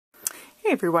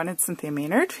everyone, it's Cynthia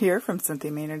Maynard here from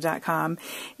CynthiaMaynard.com,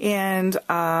 and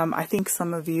I think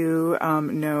some of you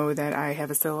know that I have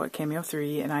a Silhouette Cameo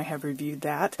 3 and I have reviewed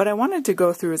that, but I wanted to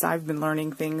go through as I've been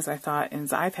learning things. I thought, and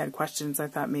as I've had questions, I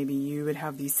thought maybe you would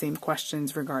have these same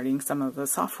questions regarding some of the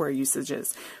software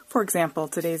usages. For example,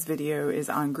 today's video is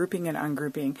on grouping and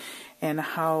ungrouping and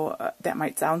how that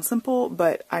might sound simple,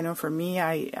 but I know for me,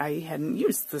 I hadn't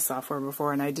used the software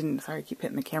before, and I didn't, sorry I keep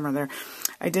hitting the camera there,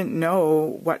 I didn't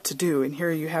know what to do. And here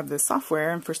you have the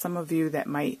software, and for some of you that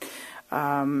might,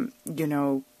 you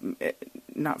know,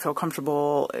 not feel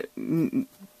comfortable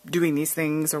doing these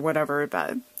things or whatever,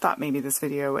 but I thought maybe this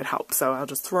video would help. So I'll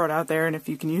just throw it out there, and if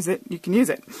you can use it, you can use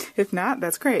it. If not,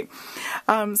 that's great.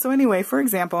 So anyway, for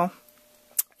example,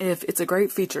 if it's a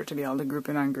great feature to be able to group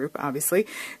and ungroup, obviously.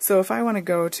 So if I want to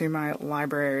go to my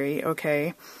library,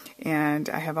 okay, and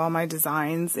I have all my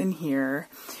designs in here.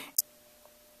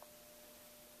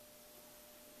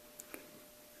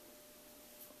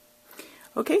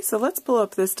 Okay, so let's pull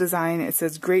up this design. It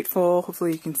says grateful.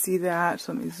 Hopefully you can see that.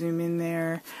 So let me zoom in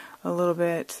there a little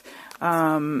bit.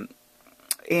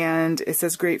 And it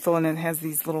says grateful, and it has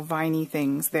these little viney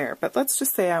things there. But let's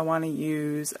just say I want to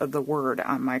use the word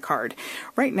on my card.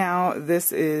 Right now,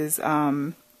 this is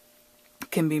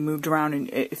can be moved around, and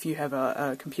if you have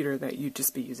a computer that you'd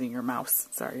just be using your mouse.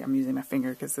 Sorry, I'm using my finger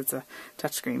because it's a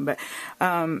touchscreen. But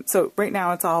so right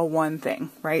now it's all one thing,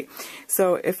 right?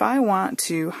 So if I want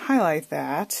to highlight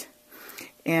that,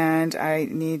 and I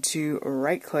need to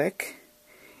right-click,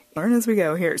 learn as we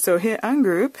go here. So hit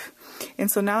ungroup, and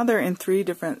so now they're in 3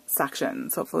 different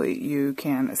sections. Hopefully you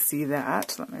can see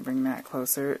that. Let me bring that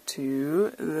closer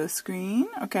to the screen.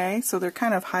 Okay, so they're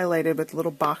kind of highlighted with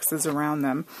little boxes around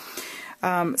them.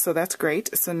 So that's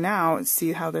great. So now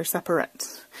see how they're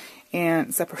separate.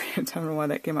 And separate, I don't know why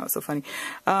that came out so funny.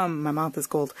 My mouth is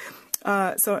cold.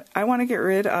 So I want to get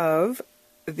rid of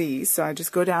these, so I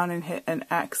just go down and hit an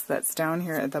X that's down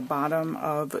here at the bottom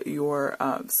of your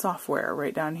software,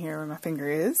 right down here where my finger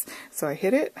is. So I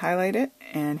hit it, highlight it,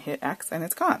 and hit X, and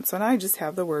it's gone. So now I just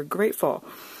have the word grateful.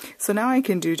 So now I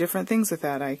can do different things with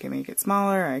that. I can make it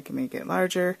smaller, I can make it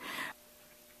larger.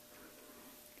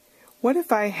 What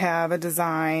if I have a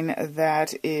design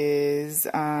that is,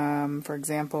 for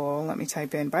example, let me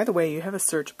type in, by the way, you have a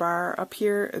search bar up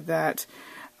here that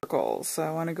circles. So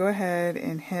I want to go ahead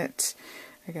and hit,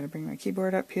 I gotta bring my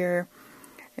keyboard up here,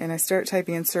 and I start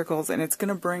typing in circles, and it's going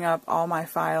to bring up all my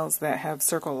files that have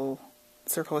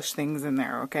circlish things in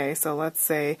there, okay? So let's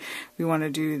say we want to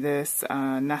do this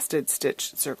nested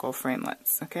stitch circle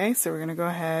framelits, okay? So we're going to go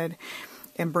ahead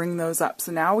and bring those up.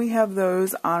 So now we have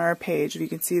those on our page. You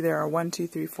can see there are 1, 2,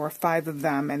 3, 4, 5 of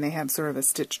them, and they have sort of a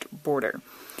stitched border.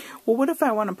 Well, what if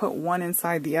I want to put one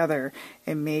inside the other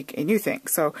and make a new thing?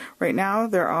 So right now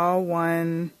they're all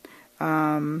one, why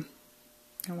am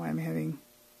I having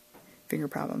finger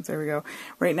problems? There we go.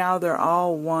 Right now they're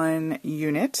all one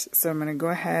unit. So I'm going to go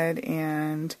ahead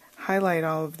and highlight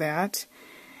all of that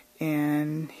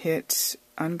and hit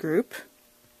ungroup.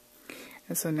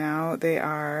 And so now they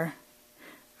are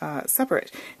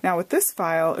separate. Now with this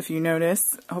file, if you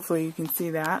notice, hopefully you can see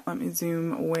that. Let me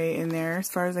zoom way in there as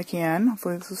far as I can.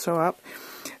 Hopefully this will show up.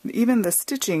 Even the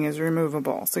stitching is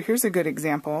removable. So here's a good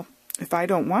example. If I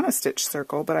don't want a stitch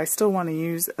circle, but I still want to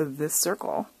use this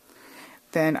circle,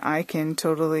 then I can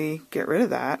totally get rid of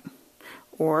that.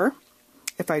 Or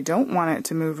if I don't want it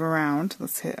to move around,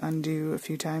 let's hit undo a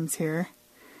few times here.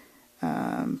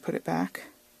 Put it back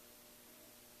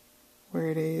where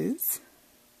it is.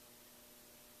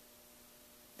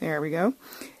 There we go.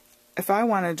 If I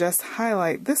want to just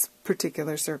highlight this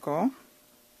particular circle,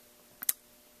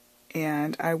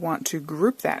 and I want to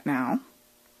group that now,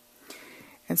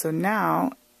 and so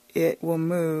now it will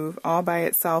move all by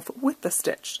itself with the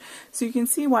stitch. So you can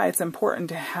see why it's important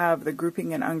to have the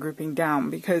grouping and ungrouping down,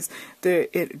 because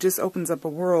it just opens up a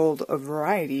world of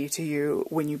variety to you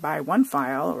when you buy one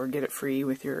file or get it free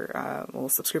with your little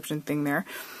subscription thing there.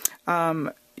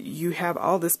 You have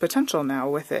all this potential now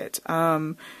with it.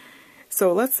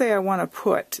 So let's say I want to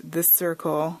put this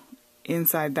circle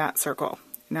inside that circle.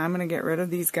 Now I'm going to get rid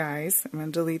of these guys. I'm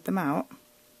going to delete them out.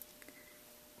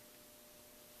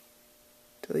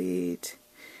 Delete,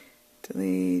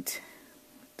 delete,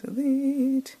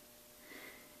 delete.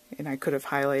 And I could have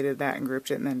highlighted that and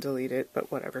grouped it and then delete it, but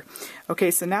whatever.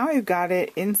 Okay, so now I've got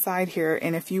it inside here,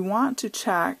 and if you want to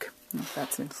check if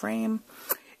that's in frame,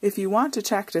 if you want to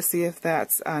check to see if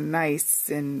that's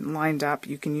nice and lined up,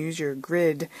 you can use your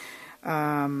grid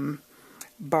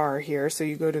bar here. So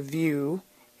you go to View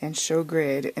and Show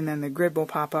Grid, and then the grid will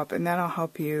pop up, and that'll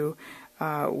help you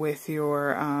with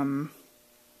your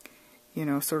you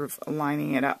know, sort of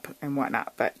lining it up and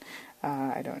whatnot, but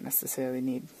I don't necessarily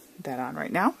need that on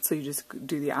right now. So you just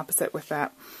do the opposite with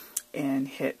that and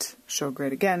hit show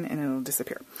grid again and it'll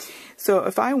disappear. So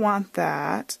if I want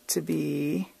that to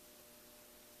be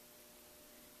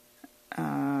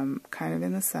kind of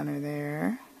in the center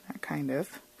there, not kind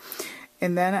of,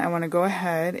 and then I want to go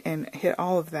ahead and hit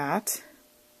all of that,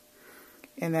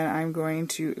 and then I'm going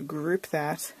to group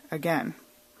that again.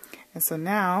 And so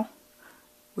now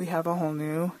we have a whole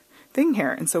new thing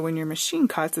here. And so when your machine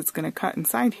cuts, it's going to cut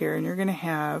inside here, and you're going to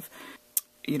have,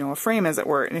 you know, a frame, as it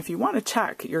were. And if you want to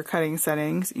check your cutting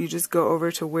settings, you just go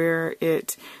over to where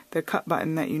the cut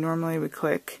button that you normally would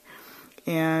click,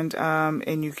 and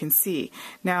you can see.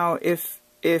 Now, if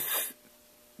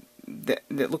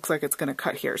that looks like it's going to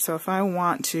cut here. So if I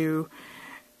want to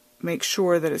make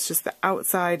sure that it's just the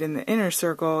outside and the inner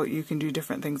circle, you can do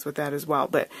different things with that as well,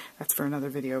 but that's for another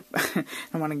video. I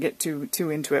don't want to get too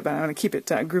into it, but I want to keep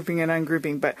it grouping and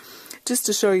ungrouping. But just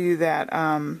to show you that,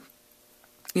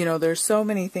 you know, there's so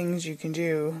many things you can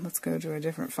do. Let's go to a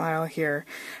different file here.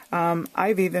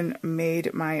 I've even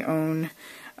made my own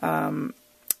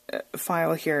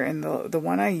file here, and the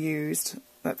one I used,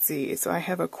 let's see, so I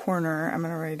have a corner. I'm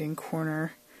going to write in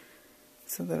corner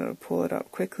so that it'll pull it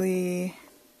up quickly.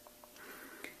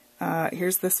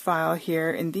 Here's this file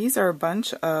here, and these are a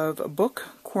bunch of book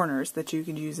corners that you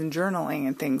could use in journaling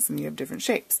and things, and you have different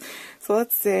shapes. So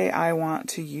let's say I want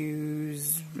to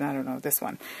use, I don't know, this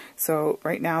one. So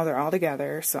right now they're all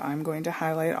together, so I'm going to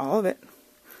highlight all of it.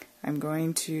 I'm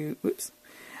going to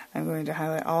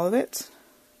highlight all of it.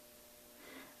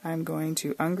 I'm going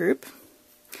to ungroup.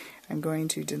 I'm going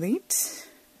to delete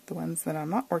the ones that I'm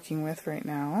not working with right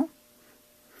now.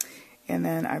 And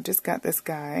then I've just got this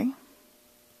guy.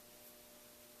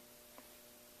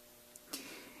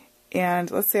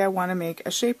 And let's say I want to make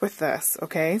a shape with this,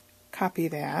 okay? Copy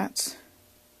that.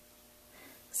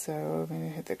 So I'm going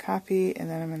to hit the copy, and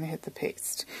then I'm going to hit the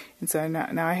paste. And so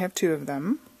now I have two of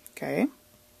them, okay?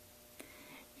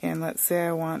 And let's say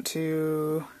I want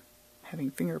to, having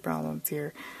finger problems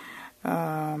here.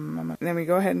 Then we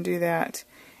go ahead and do that,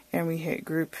 and we hit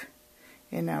group,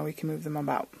 and now we can move them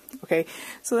about, okay?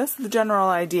 So that's the general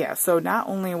idea. So not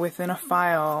only within a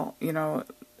file, you know,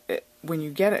 when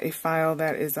you get a file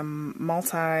that is a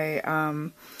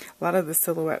a lot of the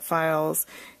Silhouette files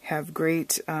have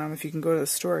great, if you can go to the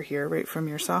store here, right from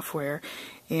your software,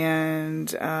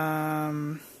 and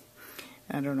I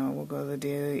don't know, we'll go to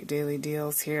the daily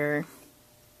deals here,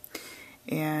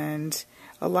 and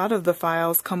a lot of the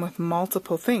files come with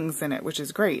multiple things in it, which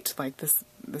is great, like this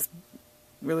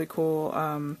really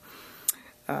cool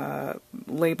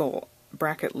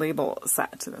bracket label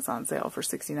set that's on sale for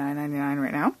 $69.99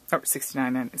 right now, or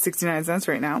 69 cents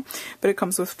right now, but it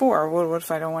comes with 4. Well, what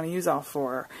if I don't want to use all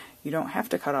 4? You don't have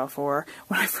to cut all 4.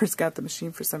 When I first got the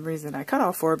machine, for some reason I cut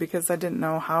all 4 because I didn't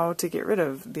know how to get rid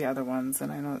of the other ones,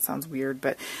 and I know it sounds weird,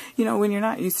 but you know, when you're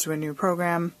not used to a new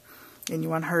program and you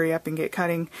want to hurry up and get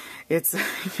cutting, it's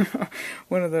you know,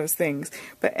 one of those things.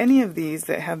 But any of these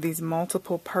that have these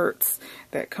multiple parts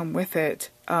that come with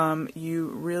it, you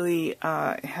really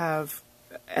have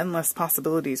endless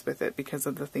possibilities with it because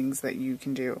of the things that you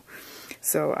can do.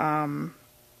 So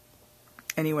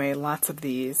anyway, lots of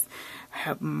these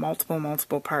have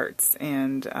multiple parts,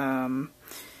 and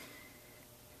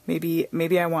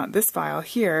maybe I want this file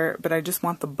here, but I just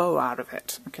want the bow out of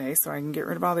it. Okay, so I can get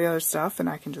rid of all the other stuff and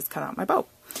I can just cut out my bow.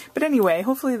 But anyway,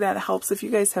 hopefully that helps. If you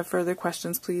guys have further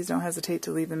questions, please don't hesitate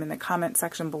to leave them in the comment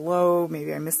section below.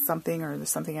 Maybe I missed something, or there's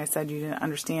something I said you didn't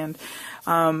understand.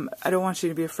 I don't want you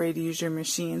to be afraid to use your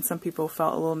machine. Some people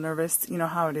felt a little nervous. You know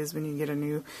how it is when you get a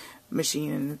new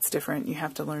machine and it's different. You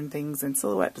have to learn things, and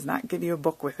Silhouette does not give you a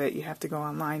book with it. You have to go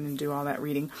online and do all that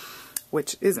reading,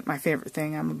 which isn't my favorite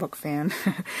thing. I'm a book fan.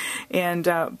 And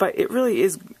but it really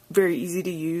is very easy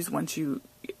to use once you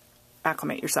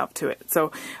acclimate yourself to it.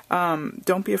 So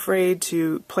don't be afraid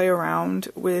to play around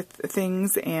with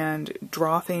things and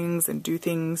draw things and do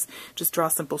things. Just draw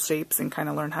simple shapes and kind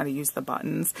of learn how to use the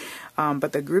buttons.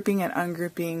 But the grouping and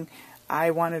ungrouping, I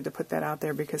wanted to put that out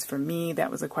there because for me that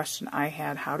was a question I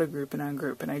had, how to group and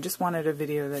ungroup. And I just wanted a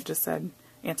video that just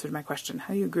answered my question,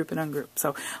 how do you group and ungroup?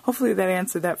 So hopefully that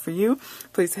answered that for you.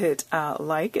 Please hit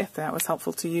like if that was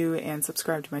helpful to you, and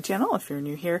subscribe to my channel if you're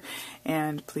new here,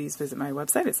 and please visit my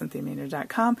website at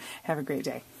CynthiaMaynard.com. Have a great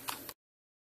day.